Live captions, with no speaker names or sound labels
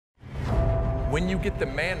When you get the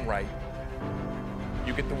man right,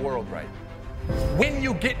 you get the world right. When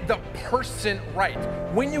you get the person right,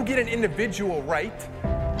 when you get an individual right,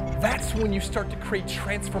 that's when you start to create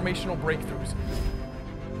transformational breakthroughs.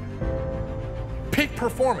 Peak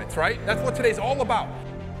performance, right? That's what today's all about.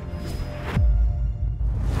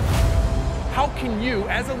 How can you,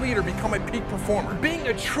 as a leader, become a peak performer? Being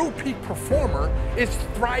a true peak performer is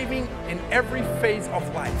thriving in every phase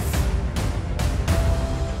of life.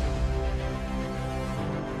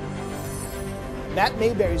 Matt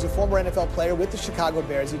Mayberry is a former NFL player with the Chicago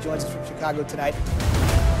Bears. He joins us from Chicago tonight.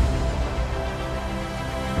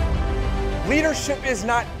 Leadership is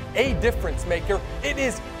not a difference maker, it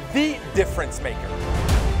is the difference maker.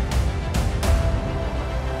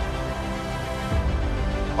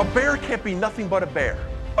 A bear can't be nothing but a bear.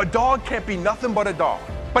 A dog can't be nothing but a dog.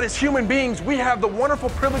 But as human beings, we have the wonderful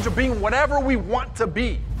privilege of being whatever we want to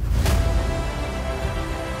be.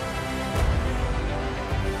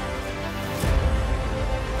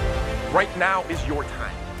 Right now is your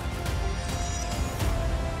time.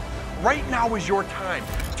 Right now is your time.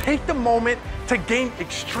 Take the moment to gain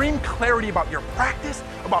extreme clarity about your practice,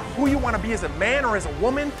 about who you want to be as a man or as a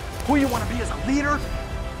woman, who you want to be as a leader.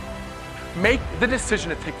 Make the decision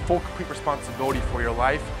to take full, complete responsibility for your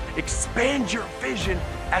life. Expand your vision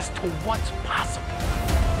as to what's possible.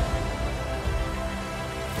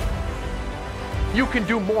 You can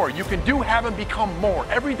do more. You can do, have, and become more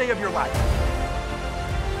every day of your life.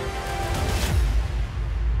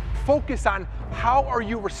 Focus on how are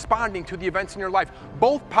you responding to the events in your life,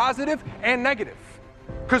 both positive and negative.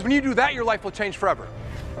 Because when you do that, your life will change forever.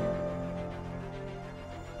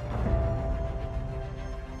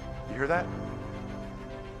 You hear that?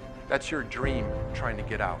 That's your dream trying to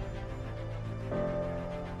get out.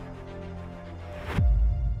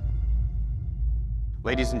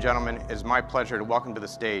 Ladies and gentlemen, it is my pleasure to welcome to the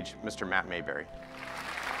stage Mr. Matt Mayberry.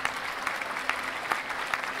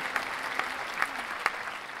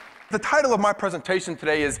 The title of my presentation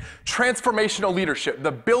today is Transformational Leadership,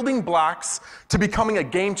 the building blocks to becoming a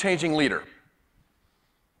game-changing leader.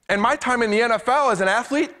 And my time in the NFL as an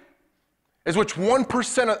athlete is which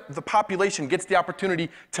 1% of the population gets the opportunity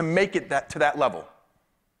to make it to that level.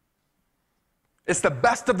 It's the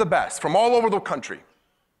best of the best from all over the country.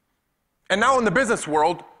 And now in the business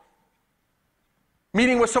world,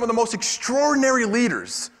 meeting with some of the most extraordinary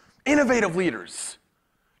leaders, innovative leaders,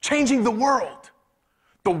 changing the world.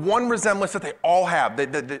 The one resemblance that they all have,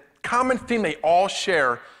 the common theme they all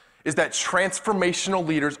share is that transformational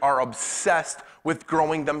leaders are obsessed with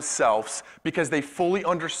growing themselves because they fully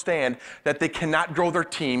understand that they cannot grow their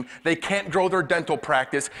team, they can't grow their dental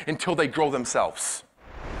practice until they grow themselves.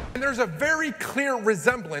 And there's a very clear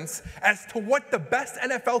resemblance as to what the best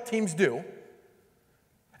NFL teams do,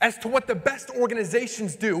 as to what the best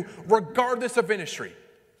organizations do, regardless of industry.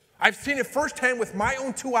 I've seen it firsthand with my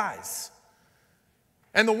own two eyes.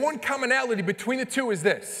 And the one commonality between the two is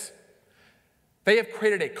this. They have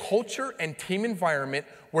created a culture and team environment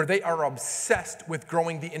where they are obsessed with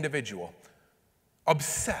growing the individual.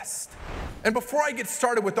 Obsessed. And before I get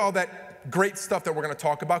started with all that great stuff that we're going to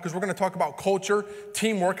talk about, because we're going to talk about culture,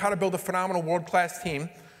 teamwork, how to build a phenomenal world-class team,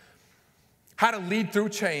 how to lead through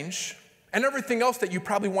change, and everything else that you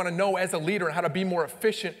probably want to know as a leader and how to be more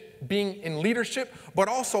efficient being in leadership, but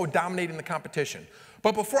also dominating the competition.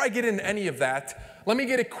 But before I get into any of that, let me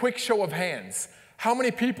get a quick show of hands. How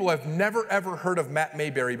many people have never, ever heard of Matt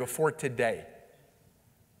Mayberry before today?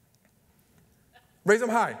 Raise them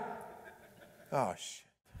high. Oh, shit.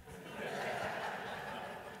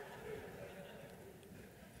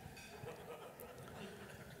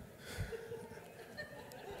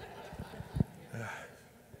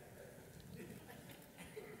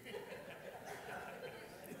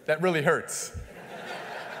 That really hurts.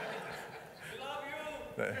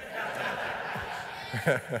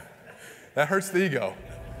 That hurts the ego.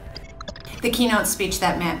 The keynote speech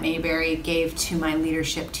that Matt Mayberry gave to my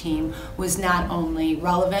leadership team was not only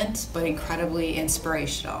relevant, but incredibly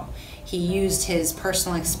inspirational. He used his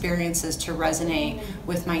personal experiences to resonate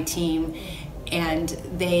with my team, and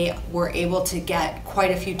they were able to get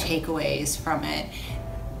quite a few takeaways from it.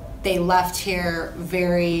 They left here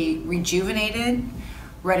very rejuvenated,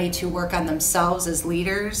 ready to work on themselves as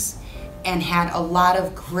leaders, and had a lot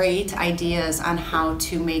of great ideas on how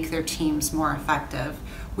to make their teams more effective.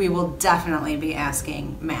 We will definitely be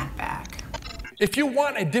asking Matt back. If you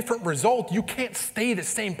want a different result, you can't stay the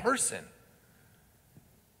same person.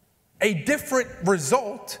 A different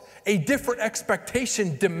result, a different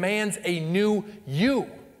expectation demands a new you.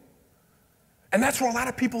 And that's where a lot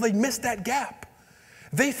of people, they miss that gap.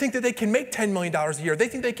 They think that they can make $10 million a year. They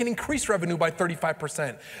think they can increase revenue by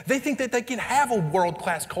 35%. They think that they can have a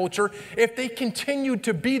world-class culture if they continue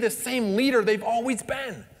to be the same leader they've always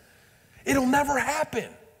been. It'll never happen.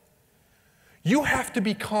 You have to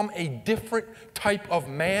become a different type of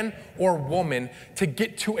man or woman to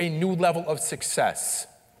get to a new level of success.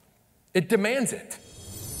 It demands it.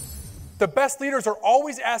 The best leaders are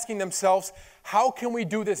always asking themselves, how can we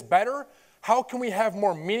do this better? How can we have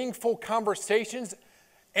more meaningful conversations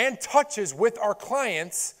and touches with our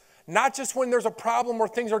clients, not just when there's a problem or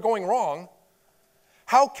things are going wrong?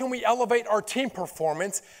 How can we elevate our team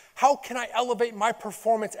performance? How can I elevate my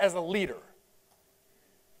performance as a leader?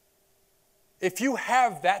 If you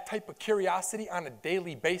have that type of curiosity on a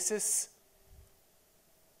daily basis,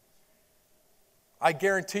 I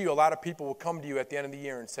guarantee you a lot of people will come to you at the end of the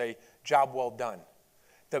year and say, job well done.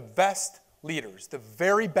 The best leaders, the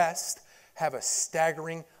very best, have a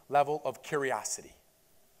staggering level of curiosity.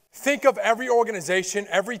 Think of every organization,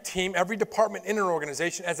 every team, every department in an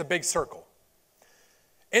organization as a big circle.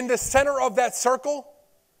 In the center of that circle,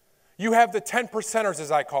 you have the 10 percenters,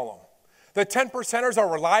 as I call them. The 10 percenters are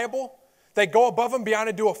reliable. They go above and beyond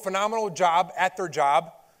and do a phenomenal job at their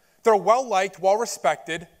job. They're well-liked,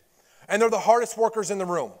 well-respected, and they're the hardest workers in the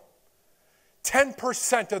room.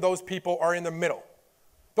 10% of those people are in the middle.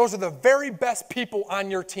 Those are the very best people on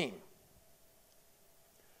your team.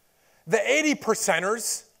 The 80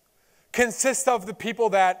 percenters consist of the people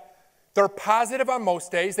that they're positive on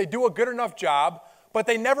most days, they do a good enough job, but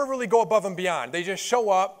they never really go above and beyond. They just show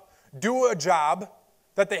up, do a job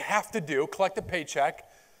that they have to do, collect a paycheck.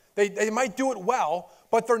 They might do it well,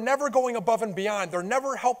 but they're never going above and beyond. They're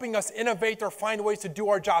never helping us innovate or find ways to do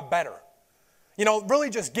our job better. You know, really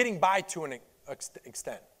just getting by to an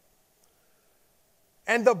extent.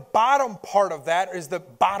 And the bottom part of that is the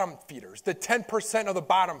bottom feeders, the 10% of the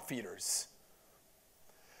bottom feeders.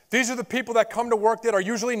 These are the people that come to work that are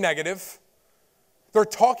usually negative. They're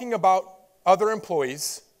talking about other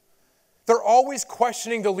employees. They're always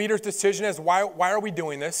questioning the leader's decision as why are we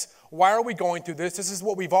doing this? Why are we going through this? This is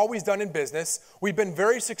what we've always done in business. We've been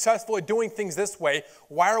very successful at doing things this way.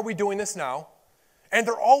 Why are we doing this now? And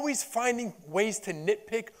they're always finding ways to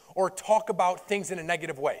nitpick or talk about things in a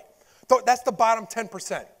negative way. So that's the bottom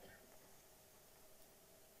 10%.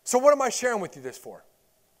 So what am I sharing with you this for?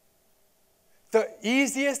 The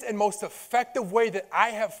easiest and most effective way that I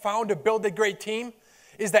have found to build a great team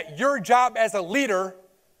is that your job as a leader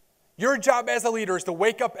is to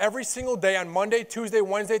wake up every single day on Monday, Tuesday,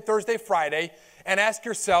 Wednesday, Thursday, Friday, and ask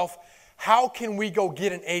yourself, how can we go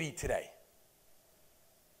get an 80 today?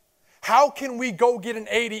 How can we go get an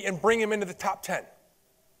 80 and bring him into the top 10?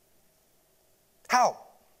 How?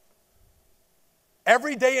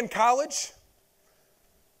 Every day in college,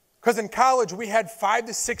 because in college we had 5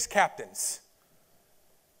 to 6 captains.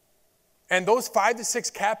 And those 5 to 6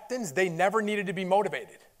 captains, they never needed to be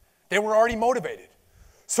motivated. They were already motivated.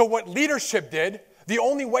 So what leadership did, the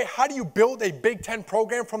only way, how do you build a Big Ten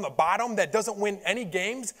program from the bottom that doesn't win any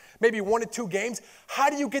games, maybe 1 to 2 games? How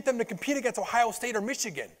do you get them to compete against Ohio State or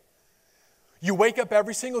Michigan? You wake up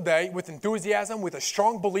every single day with enthusiasm, with a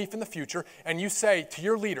strong belief in the future, and you say to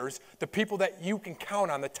your leaders, the people that you can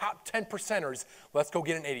count on, the top 10 percenters, let's go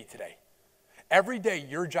get an 80 today. Every day,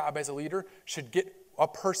 your job as a leader should get a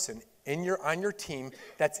person on your team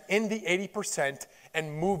that's in the 80%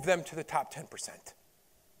 and move them to the top 10%.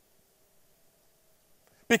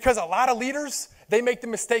 Because a lot of leaders, they make the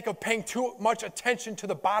mistake of paying too much attention to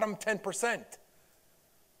the bottom 10%.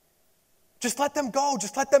 Just let them go.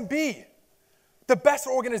 Just let them be. The best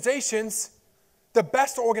organizations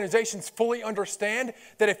fully understand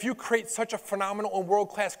that if you create such a phenomenal and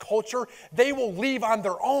world-class culture, they will leave on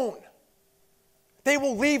their own. They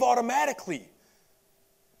will leave automatically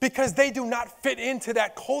because they do not fit into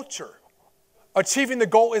that culture. Achieving the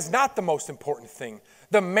goal is not the most important thing.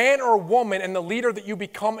 The man or woman and the leader that you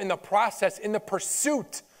become in the process, in the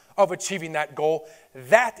pursuit of achieving that goal,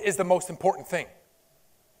 that is the most important thing.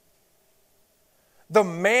 The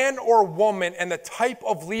man or woman and the type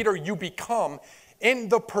of leader you become in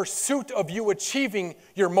the pursuit of you achieving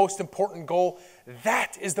your most important goal,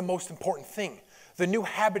 that is the most important thing. The new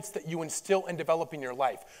habits that you instill and develop in your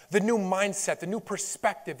life, the new mindset, the new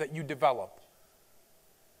perspective that you develop.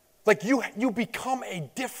 Like you become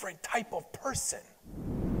a different type of person.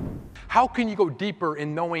 How can you go deeper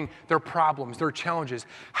in knowing their problems, their challenges?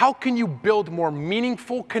 How can you build more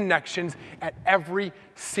meaningful connections at every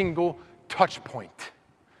single touch point?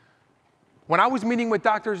 When I was meeting with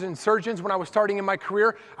doctors and surgeons when I was starting in my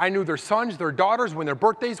career, I knew their sons, their daughters, when their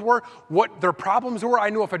birthdays were, what their problems were. I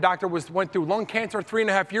knew if a doctor went through lung cancer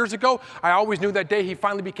 3.5 years ago, I always knew that day he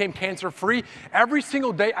finally became cancer-free. Every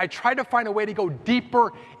single day, I tried to find a way to go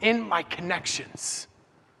deeper in my connections.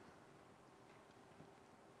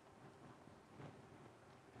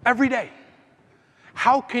 Every day.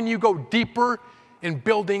 How can you go deeper in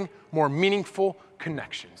building more meaningful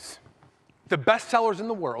connections? The best sellers in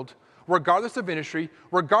the world, regardless of industry,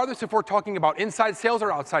 regardless if we're talking about inside sales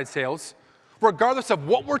or outside sales, regardless of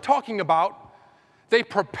what we're talking about, they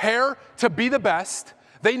prepare to be the best.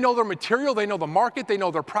 They know their material, they know the market, they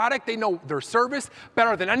know their product, they know their service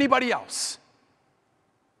better than anybody else.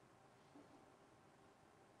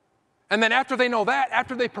 And then after they know that,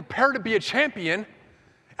 after they prepare to be a champion,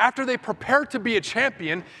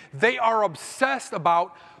 they are obsessed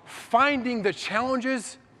about finding the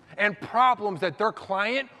challenges and problems that their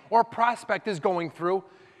client or prospect is going through,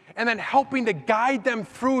 and then helping to guide them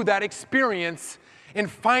through that experience in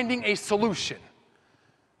finding a solution.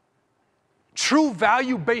 True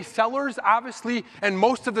value-based sellers, obviously, and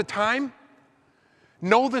most of the time,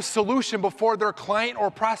 know the solution before their client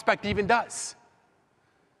or prospect even does.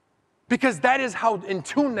 Because that is how in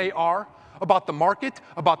tune they are about the market,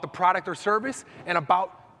 about the product or service, and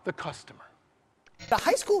about the customer. The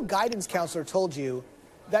high school guidance counselor told you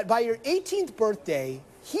that by your 18th birthday,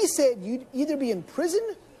 he said you'd either be in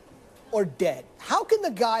prison or dead. How can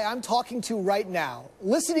the guy I'm talking to right now,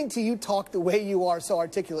 listening to you talk the way you are so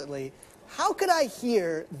articulately, how could I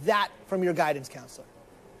hear that from your guidance counselor?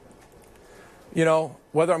 You know,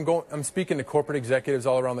 whether I'm speaking to corporate executives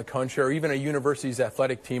all around the country or even a university's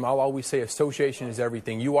athletic team, I'll always say association is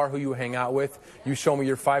everything. You are who you hang out with. You show me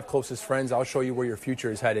your 5 closest friends, I'll show you where your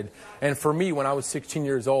future is headed. And for me, when I was 16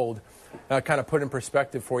 years old, kind of put in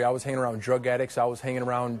perspective for you, I was hanging around drug addicts, I was hanging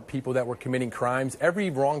around people that were committing crimes. Every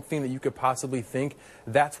wrong thing that you could possibly think,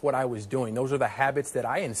 that's what I was doing. Those are the habits that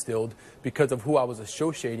I instilled because of who I was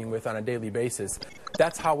associating with on a daily basis.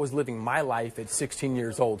 That's how I was living my life at 16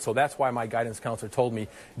 years old. So that's why my guidance counselor told me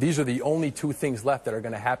these are the only 2 things left that are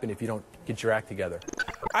going to happen if you don't get your act together.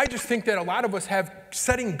 I just think that a lot of us have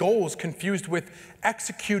setting goals confused with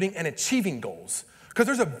executing and achieving goals, because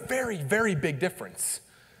there's a very, very big difference.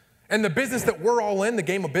 And the business that we're all in, the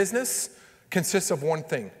game of business, consists of one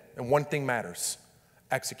thing, and one thing matters: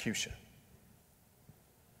 execution.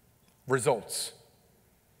 Results.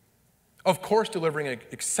 Of course, delivering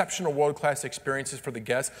exceptional world-class experiences for the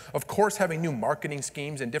guests. Of course, having new marketing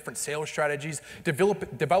schemes and different sales strategies,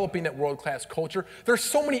 developing that world-class culture. There's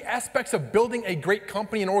so many aspects of building a great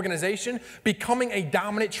company and organization, becoming a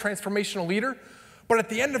dominant transformational leader. But at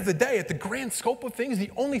the end of the day, at the grand scope of things,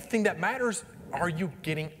 the only thing that matters, are you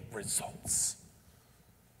getting results?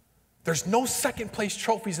 There's no second-place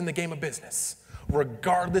trophies in the game of business,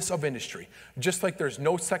 regardless of industry. Just like there's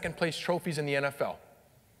no second-place trophies in the NFL.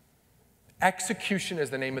 Execution is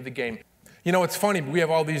the name of the game. You know, it's funny, we have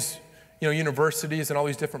all these, universities and all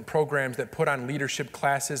these different programs that put on leadership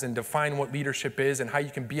classes and define what leadership is and how you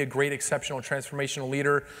can be a great, exceptional, transformational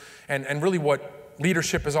leader and really what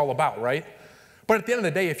leadership is all about, right? But at the end of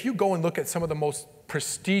the day, if you go and look at some of the most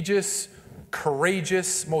prestigious,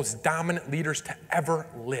 courageous, most dominant leaders to ever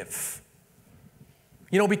live,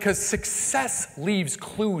 because success leaves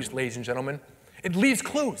clues, ladies and gentlemen. It leaves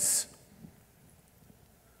clues.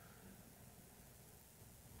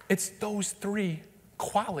 It's those 3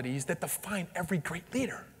 qualities that define every great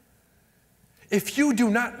leader. If you do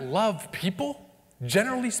not love people,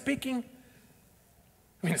 generally speaking,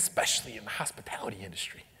 especially in the hospitality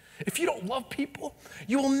industry, if you don't love people,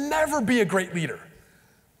 you will never be a great leader.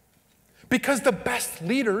 Because the best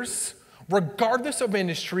leaders, regardless of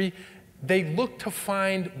industry, they look to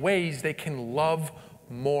find ways they can love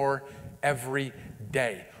more every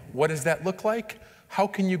day. What does that look like? How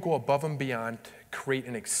can you go above and beyond to create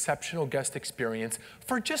an exceptional guest experience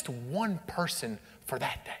for just one person for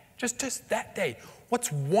that day? Just that day.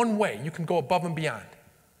 What's one way you can go above and beyond?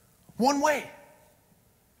 One way.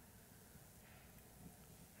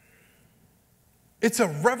 It's a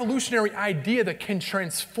revolutionary idea that can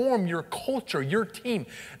transform your culture, your team.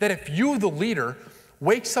 That if you, the leader,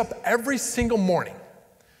 wakes up every single morning,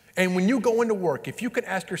 and when you go into work, if you could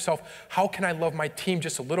ask yourself, how can I love my team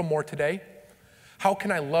just a little more today? How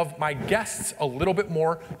can I love my guests a little bit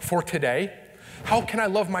more for today? How can I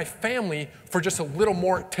love my family for just a little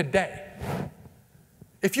more today?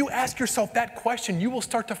 If you ask yourself that question, you will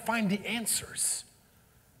start to find the answers.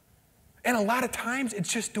 And a lot of times,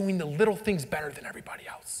 it's just doing the little things better than everybody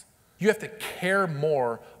else. You have to care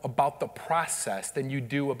more about the process than you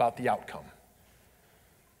do about the outcome.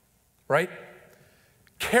 Right?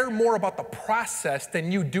 care more about the process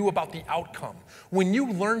than you do about the outcome. When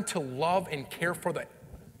you learn to love and care for the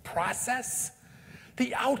process,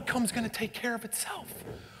 the outcome's going to take care of itself.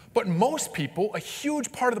 But most people, a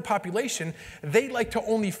huge part of the population, they like to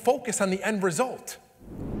only focus on the end result.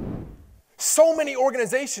 So many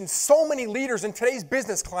organizations, so many leaders in today's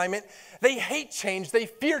business climate, they hate change, they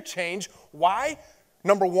fear change. Why?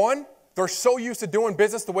 Number one, they're so used to doing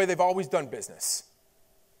business the way they've always done business.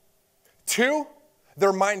 Two,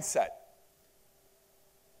 their mindset.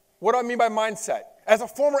 What do I mean by mindset? As a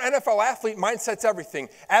former NFL athlete, mindset's everything.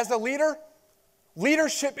 As a leader,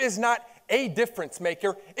 leadership is not a difference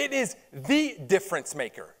maker, it is the difference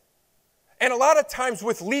maker. And a lot of times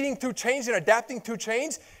with leading through change and adapting to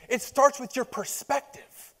change, it starts with your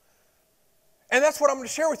perspective. And that's what I'm going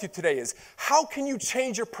to share with you today is how can you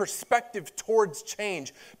change your perspective towards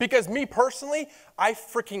change? Because me personally, I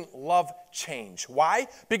freaking love change. Why?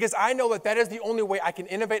 Because I know that that is the only way I can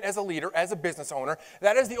innovate as a leader, as a business owner.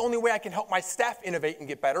 That is the only way I can help my staff innovate and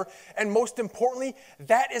get better. And most importantly,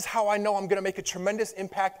 that is how I know I'm going to make a tremendous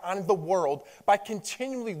impact on the world by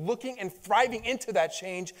continually looking and thriving into that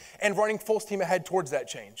change and running full steam ahead towards that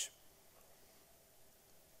change.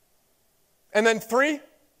 And then three,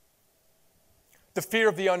 the fear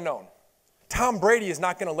of the unknown. Tom Brady is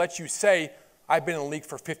not going to let you say, I've been in the league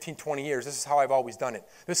for 15, 20 years. This is how I've always done it.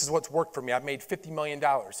 This is what's worked for me. I've made $50 million.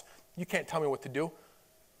 You can't tell me what to do.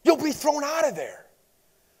 You'll be thrown out of there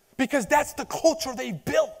because that's the culture they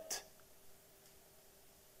built.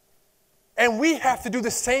 And we have to do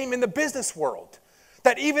the same in the business world.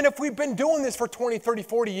 That even if we've been doing this for 20, 30,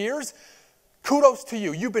 40 years, kudos to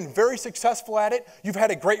you. You've been very successful at it. You've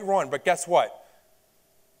had a great run, but guess what?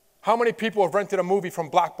 How many people have rented a movie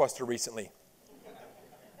from Blockbuster recently?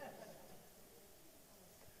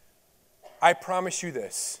 I promise you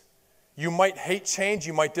this. You might hate change,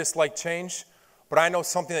 you might dislike change, but I know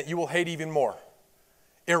something that you will hate even more.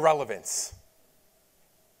 Irrelevance.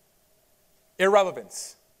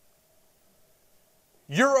 Irrelevance.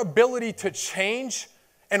 Your ability to change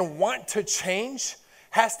and want to change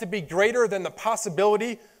has to be greater than the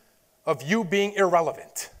possibility of you being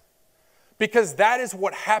irrelevant. Because that is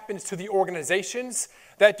what happens to the organizations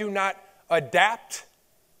that do not adapt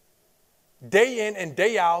day in and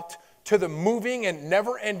day out to the moving and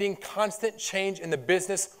never-ending constant change in the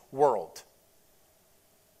business world.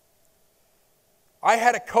 I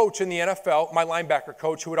had a coach in the NFL, my linebacker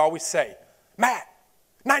coach, who would always say, Matt,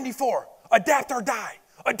 94, adapt or die,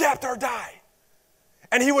 adapt or die.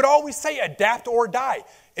 And he would always say adapt or die.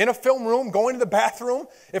 In a film room, going to the bathroom,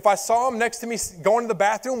 if I saw him next to me going to the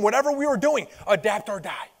bathroom, whatever we were doing, adapt or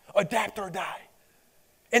die, adapt or die.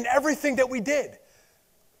 In everything that we did.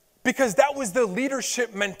 Because that was the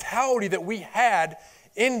leadership mentality that we had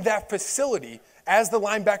in that facility as the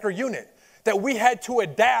linebacker unit. That we had to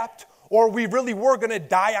adapt or we really were going to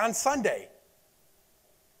die on Sunday.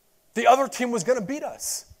 The other team was going to beat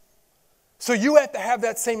us. So you have to have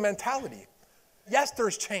that same mentality. Yes,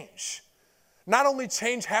 there's change. Not only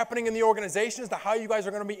change happening in the organizations, to how you guys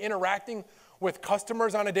are going to be interacting with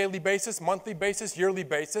customers on a daily basis, monthly basis, yearly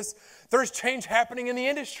basis. There's change happening in the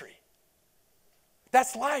industry.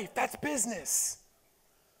 That's life. That's business.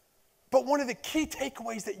 But one of the key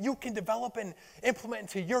takeaways that you can develop and implement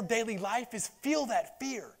into your daily life is feel that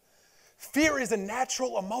fear. Fear is a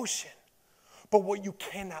natural emotion. But what you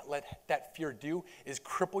cannot let that fear do is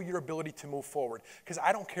cripple your ability to move forward. Because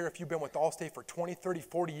I don't care if you've been with Allstate for 20, 30,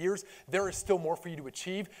 40 years, there is still more for you to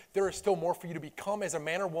achieve. There is still more for you to become as a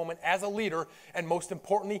man or woman, as a leader. And most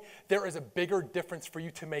importantly, there is a bigger difference for you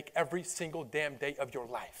to make every single damn day of your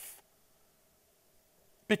life.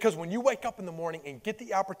 Because when you wake up in the morning and get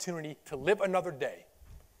the opportunity to live another day,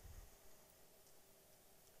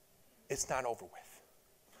 it's not over with.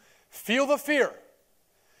 Feel the fear.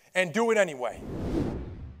 And do it anyway.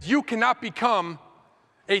 You cannot become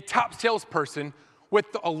a top salesperson with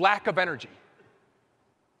a lack of energy.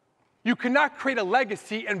 You cannot create a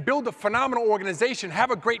legacy and build a phenomenal organization,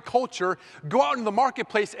 have a great culture, go out into the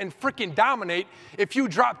marketplace and freaking dominate if you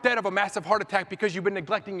drop dead of a massive heart attack because you've been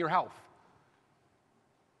neglecting your health.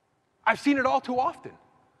 I've seen it all too often.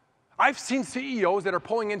 I've seen CEOs that are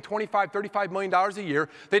pulling in $25, $35 million a year.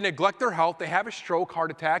 They neglect their health. They have a stroke, heart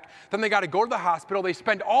attack. Then they got to go to the hospital. They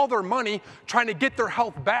spend all their money trying to get their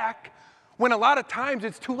health back when a lot of times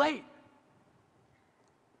it's too late.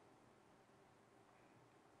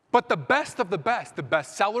 But the best of the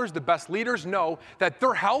best sellers, the best leaders know that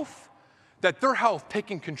their health,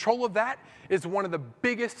 taking control of that is one of the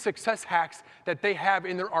biggest success hacks that they have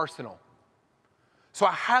in their arsenal. So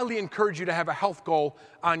I highly encourage you to have a health goal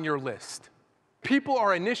on your list. People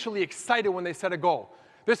are initially excited when they set a goal.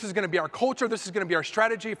 This is going to be our culture. This is going to be our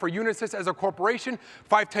strategy for Unisys as a corporation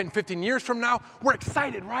 5, 10, 15 years from now. We're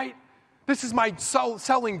excited, right? This is my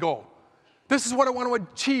selling goal. This is what I want to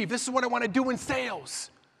achieve. This is what I want to do in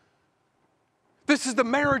sales. This is the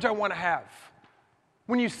marriage I want to have.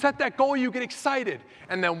 When you set that goal, you get excited.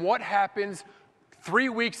 And then what happens 3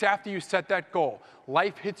 weeks after you set that goal?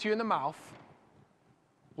 Life hits you in the mouth.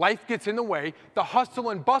 Life gets in the way. The hustle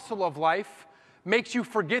and bustle of life makes you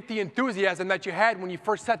forget the enthusiasm that you had when you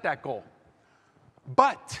first set that goal.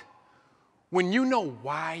 But when you know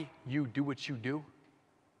why you do what you do,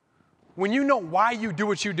 when you know why you do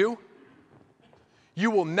what you do, you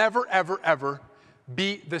will never, ever, ever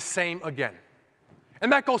be the same again.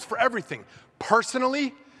 And that goes for everything,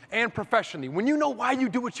 personally and professionally. When you know why you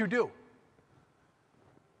do what you do,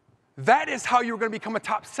 that is how you're going to become a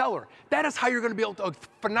top seller. That is how you're going to build a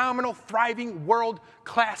phenomenal, thriving,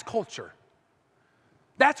 world-class culture.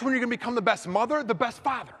 That's when you're going to become the best mother, the best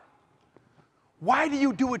father. Why do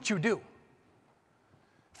you do what you do?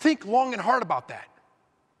 Think long and hard about that.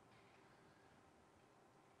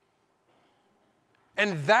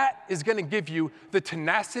 And that is going to give you the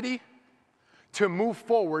tenacity to move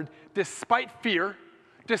forward despite fear,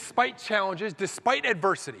 despite challenges, despite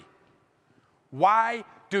adversity. Why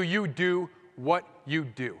do you do what you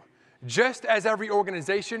do? Just as every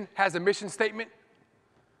organization has a mission statement,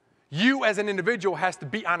 you as an individual has to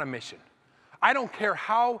be on a mission. I don't care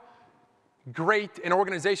how great an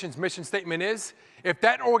organization's mission statement is, if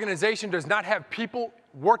that organization does not have people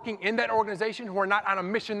working in that organization who are not on a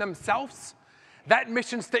mission themselves, that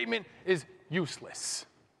mission statement is useless.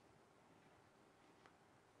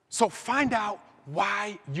 So find out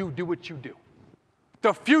why you do what you do.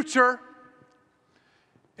 The future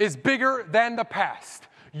is bigger than the past.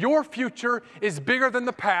 Your future is bigger than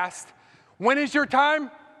the past. When is your time?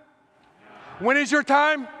 When is your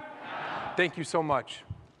time? Thank you so much.